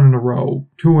 1 in a row,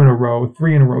 2 in a row,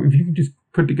 3 in a row. If you could just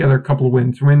put together a couple of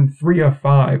wins, win 3 of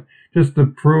 5, just to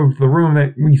prove to the room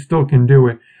that we still can do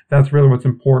it. That's really what's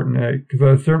important, because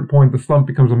at a certain point, the slump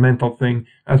becomes a mental thing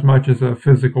as much as a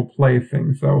physical play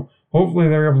thing. So hopefully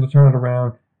they're able to turn it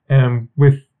around. And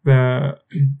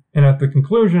at the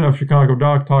conclusion of Chicago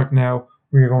Dog Talk now,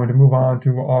 we are going to move on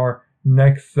to our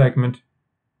next segment,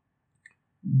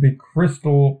 the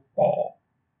crystal ball.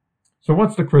 So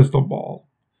what's the crystal ball?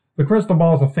 The crystal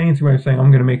ball is a fancy way of saying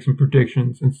I'm going to make some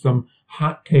predictions and some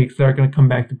hot takes that are going to come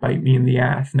back to bite me in the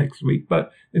ass next week.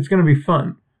 But it's going to be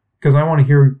fun, because I want to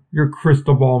hear your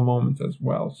crystal ball moments as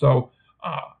well. So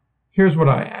here's what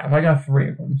I have. I got 3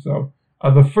 of them. So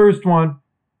the first one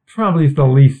probably is the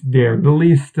least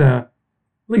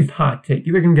least hot take.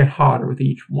 You're going to get hotter with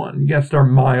each one. You got to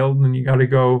start mild, and then you got to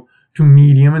go to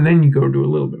medium, and then you go to a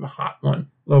little bit of a hot one,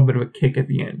 a little bit of a kick at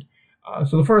the end.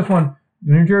 So the first one,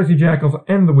 the New Jersey Jackals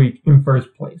end the week in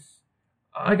first place.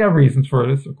 I got reasons for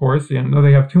this, of course. They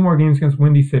have 2 more games against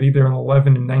Windy City. They're an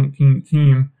 11-19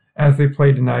 team as they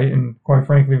play tonight, and quite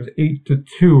frankly, it was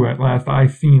 8-2 at last I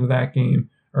seen that game,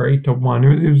 or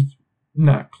 8-1. It was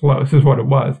not close, is what it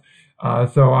was.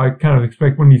 So I kind of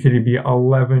expect Windy City to be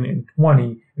 11-20,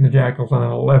 and the Jackals on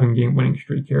an 11-game winning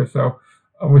streak here. So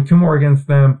with 2 more against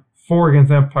them, 4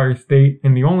 against Empire State,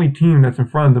 and the only team that's in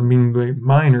front of them being the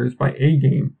Miners by a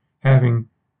game, having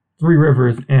 3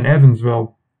 Rivers and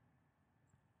Evansville,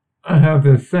 I have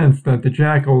this sense that the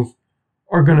Jackals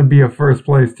are going to be a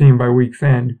first-place team by week's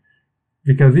end,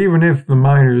 because even if the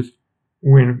Miners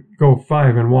go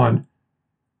 5-1,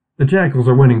 the Jackals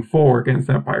are winning 4 against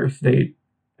Empire State,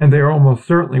 and they are almost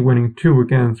certainly winning 2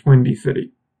 against Windy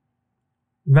City.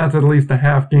 That's at least a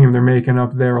half game they're making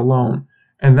up there alone,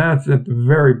 and that's at the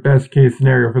very best case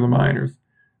scenario for the Miners.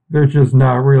 There's just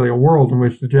not really a world in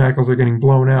which the Jackals are getting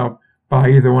blown out by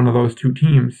either one of those 2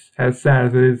 teams, as sad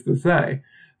as it is to say.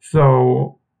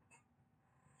 So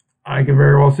I can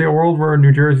very well see a world where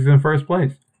New Jersey's in first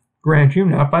place. Grant you,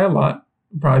 not by a lot,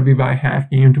 probably by a half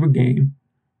game to a game.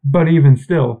 But even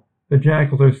still, the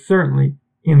Jackals are certainly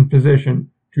in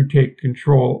position to take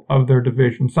control of their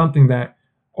division, something that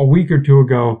a week or 2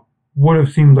 ago would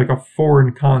have seemed like a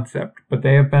foreign concept. But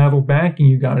they have battled back, and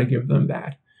you got to give them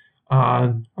that.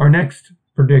 Our next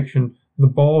prediction, the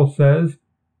ball says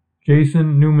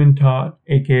Jason Newman Todd,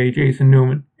 aka Jason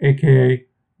Newman, aka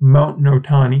Mountain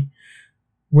Otani,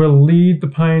 will lead the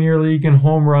Pioneer League in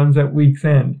home runs at week's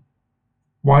end.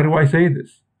 Why do I say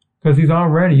this? Because he's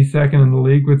already second in the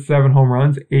league with 7 home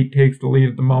runs. 8 takes the lead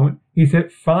at the moment. He's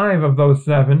hit 5 of those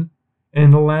 7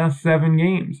 in the last 7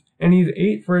 games, and he's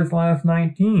 8 for his last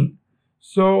 19.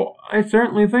 So I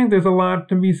certainly think there's a lot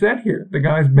to be said here. The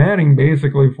guy's batting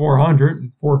basically 400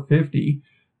 and 450.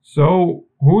 So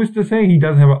who's to say he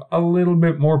doesn't have a little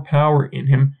bit more power in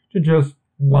him to just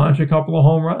launch a couple of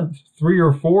home runs? 3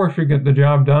 or 4 should get the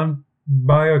job done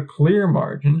by a clear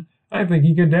margin. I think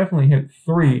he could definitely hit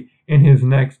 3 in his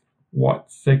next,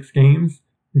 6 games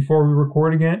before we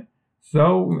record again?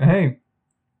 So, hey,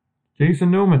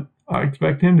 Jason Newman, I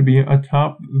expect him to be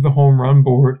atop the home run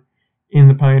board in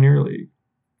the Pioneer League.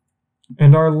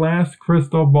 And our last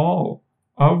crystal ball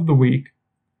of the week,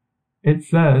 it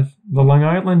says the Long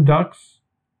Island Ducks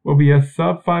will be a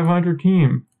sub-500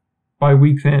 team by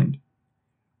week's end.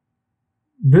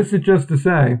 This is just to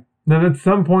say that at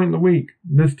some point in the week,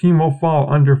 this team will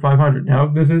fall under 500. Now,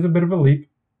 this is a bit of a leap.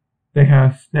 They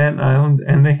have Staten Island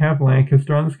and they have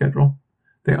Lancaster on the schedule.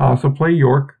 They also play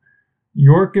York.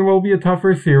 York, it will be a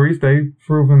tougher series. They've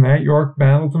proven that. York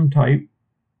battles them tight.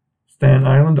 Staten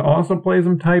Island also plays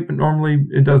them tight, but normally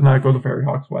it does not go the Ferry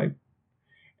Hawks way.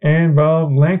 And,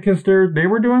 Lancaster, they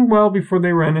were doing well before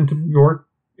they ran into York,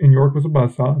 and York was a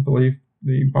buzzsaw, I believe.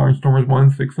 The Barnstormers won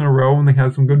 6 in a row, and they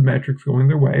had some good metrics going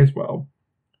their way as well.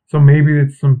 So maybe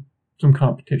it's some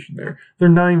competition there. They're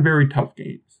 9 very tough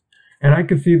games. And I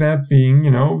could see that being,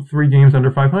 3 games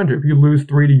under 500. If you lose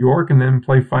 3 to York and then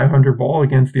play 500 ball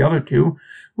against the other 2,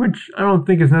 which I don't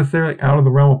think is necessarily out of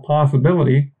the realm of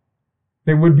possibility,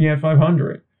 they would be at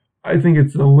 500. I think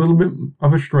it's a little bit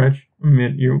of a stretch,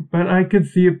 admit you, but I could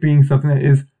see it being something that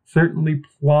is certainly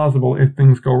plausible if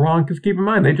things go wrong, because keep in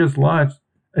mind, they just lost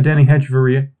Denny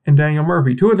Hechavarria and Daniel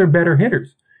Murphy, 2 of their better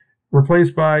hitters,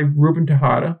 replaced by Ruben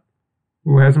Tejada,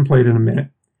 who hasn't played in a minute.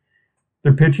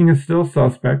 Their pitching is still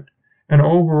suspect, and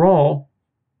overall,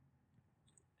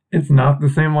 it's not the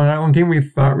same Long Island team we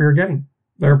thought we were getting.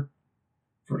 They're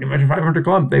pretty much a 500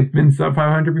 club. They've been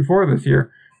sub-500 before this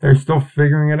year. They're still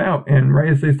figuring it out, and right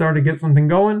as they start to get something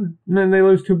going, then they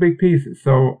lose 2 big pieces.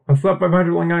 So a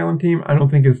sub-500 Long Island team, I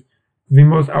don't think is the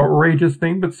most outrageous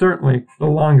thing, but certainly the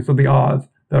longest of the odds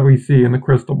that we see in the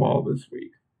crystal ball this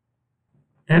week.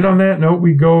 And on that note,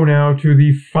 we go now to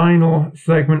the final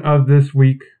segment of this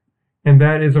week, and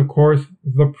that is, of course,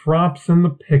 the props and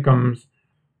the pick'ems.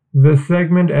 The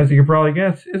segment, as you can probably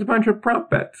guess, is a bunch of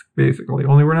prop bets, basically,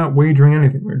 only we're not wagering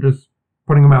anything. We're just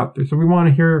putting them out there. So we want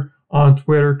to hear on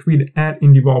Twitter, tweet at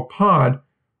IndieBallPod,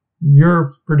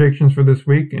 your predictions for this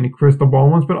week, any crystal ball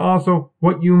ones, but also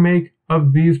what you make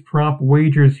of these prop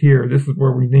wagers here. This is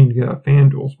where we need to get a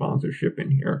FanDuel sponsorship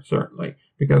in here, certainly,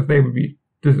 because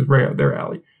this is right up their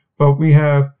alley. But we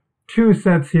have 2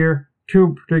 sets here,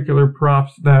 2 particular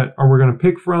props that we're going to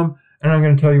pick from, and I'm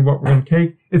going to tell you what we're going to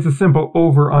take. It's a simple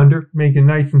over-under, make it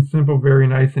nice and simple, very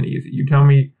nice and easy. You tell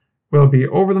me, will it be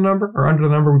over the number or under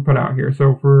the number we put out here?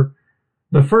 So for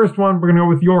the first one, we're going to go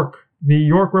with York. The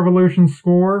York Revolution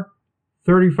score,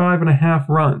 35.5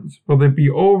 runs. Will it be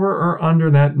over or under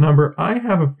that number? I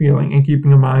have a feeling, and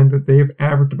keeping in mind that they've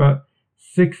averaged about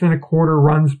 6.25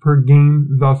 runs per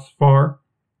game thus far,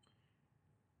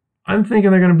 I'm thinking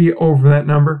they're going to be over that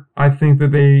number. I think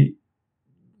that they,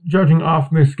 judging off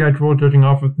their schedule, judging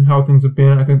off of how things have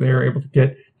been, I think they are able to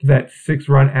get to that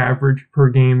 6-run average per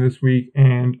game this week,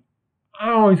 and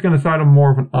I'm always going to side on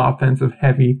more of an offensive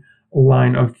heavy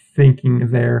line of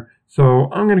thinking there.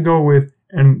 So I'm going to go with,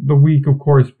 and the week, of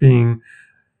course, being,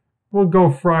 we'll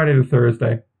go Friday to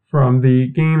Thursday, from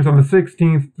the games on the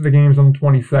 16th to the games on the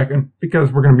 22nd,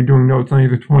 because we're going to be doing notes on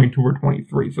either 22 or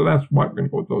 23. So that's why we're going to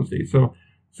go with those days. So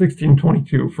 16,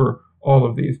 22 for all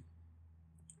of these.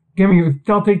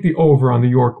 I'll take the over on the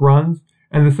York runs.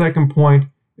 And the second point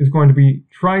is going to be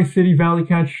Tri-City Valley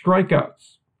Cats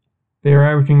strikeouts. They are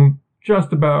averaging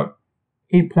just about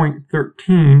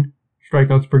 8.13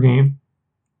 strikeouts per game.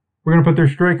 We're going to put their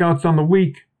strikeouts on the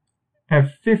week at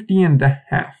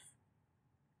 50.5.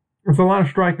 It's a lot of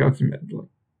strikeouts, admittedly.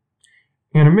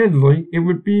 And admittedly, it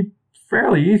would be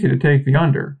fairly easy to take the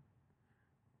under.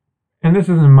 And this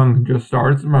isn't among just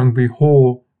stars, it's among the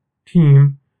whole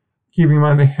team. Keeping in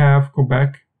mind they have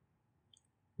Quebec.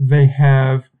 They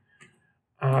have,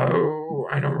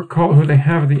 I don't recall who they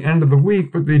have at the end of the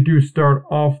week, but they do start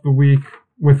off the week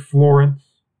with Florence.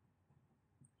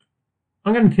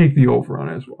 I'm going to take the over on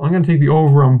it as well. I'm going to take the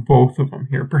over on both of them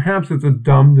here. Perhaps it's a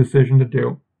dumb decision to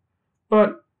do,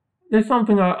 but there's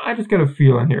something I just get a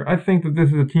feeling here. I think that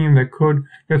this is a team that could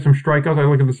get some strikeouts. I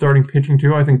look at the starting pitching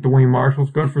too. I think Dwayne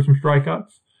Marshall's good for some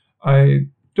strikeouts. I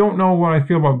don't know what I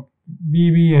feel about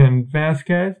Beebe and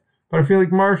Vasquez, but I feel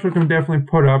like Marshall can definitely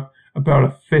put up about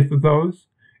a fifth of those.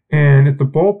 And if the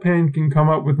bullpen can come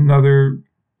up with another,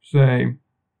 say,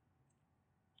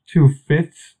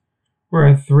 2/5, we're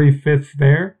at 3/5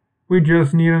 there. We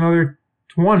just need another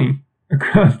 20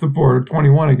 across the board, or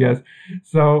 21, I guess.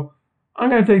 So I'm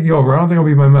going to take the over. I don't think it'll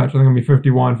be by much. I think it'll be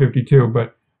 51, 52,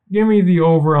 but give me the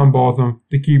over on both of them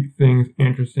to keep things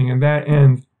interesting. And that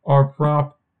ends our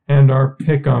prop and our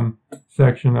pick'em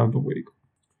section of the week.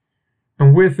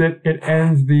 And with it, it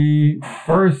ends the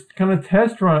first kind of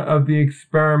test run of the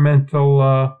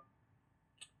experimental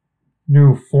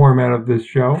new format of this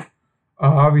show.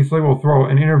 Obviously, we'll throw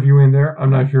an interview in there.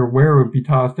 I'm not sure where it would be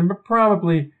tossed in, but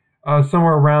probably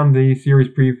somewhere around the series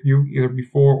preview, either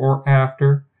before or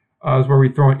after, is where we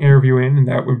throw an interview in, and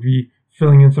that would be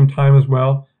filling in some time as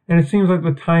well. And it seems like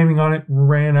the timing on it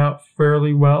ran out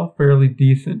fairly well, fairly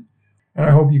decent. And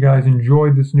I hope you guys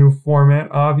enjoyed this new format.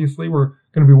 Obviously, we're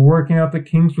going to be working out the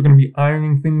kinks. We're going to be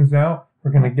ironing things out.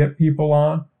 We're going to get people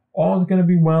on. All is going to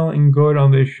be well and good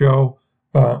on this show.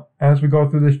 But as we go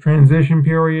through this transition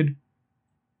period,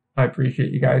 I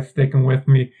appreciate you guys sticking with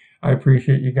me. I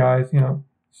appreciate you guys,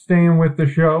 staying with the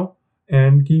show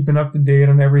and keeping up to date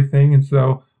on everything. And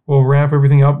so we'll wrap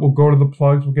everything up. We'll go to the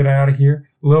plugs. We'll get out of here.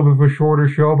 A little bit of a shorter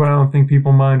show, but I don't think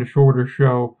people mind a shorter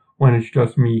show when it's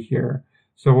just me here.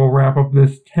 So we'll wrap up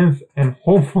this 10th and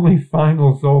hopefully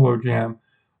final solo jam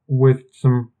with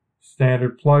some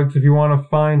standard plugs. If you want to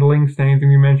find links to anything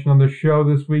we mentioned on the show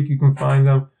this week, you can find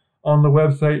them on the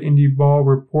website,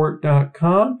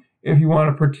 indieballreport.com. If you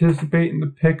want to participate in the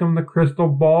Pick'em, the Crystal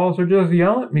Balls, or just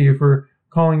yell at me for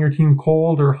calling your team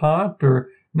cold or hot or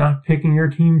not picking your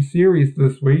team series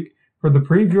this week for the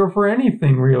preview or for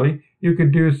anything really, you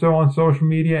could do so on social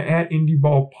media at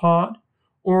IndieBallPod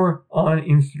or on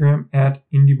Instagram at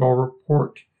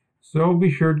IndieBallReport. So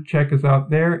be sure to check us out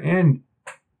there. And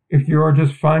if you are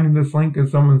just finding this link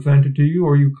as someone sent it to you,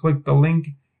 or you click the link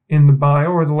in the bio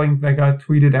or the link that got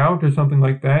tweeted out or something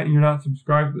like that, and you're not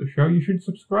subscribed to the show, you should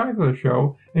subscribe to the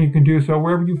show. And you can do so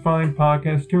wherever you find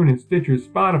podcasts, TuneIn, Stitcher,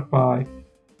 Spotify,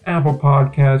 Apple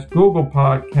Podcasts, Google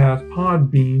Podcasts,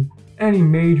 Podbean, any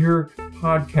major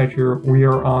podcatcher, we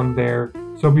are on there.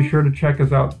 So be sure to check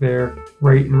us out there,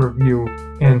 rate and review,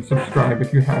 and subscribe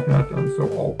if you have not done so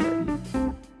already.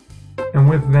 And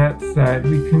with that said,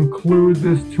 we conclude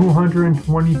this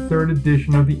 223rd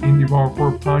edition of the Indie Ball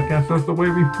Report podcast. That's the way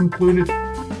we've concluded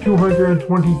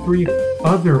 223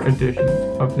 other editions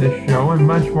of this show, and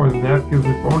much more than that because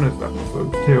there's bonus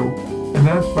episodes too. And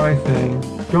that's by saying,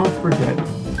 don't forget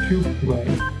to play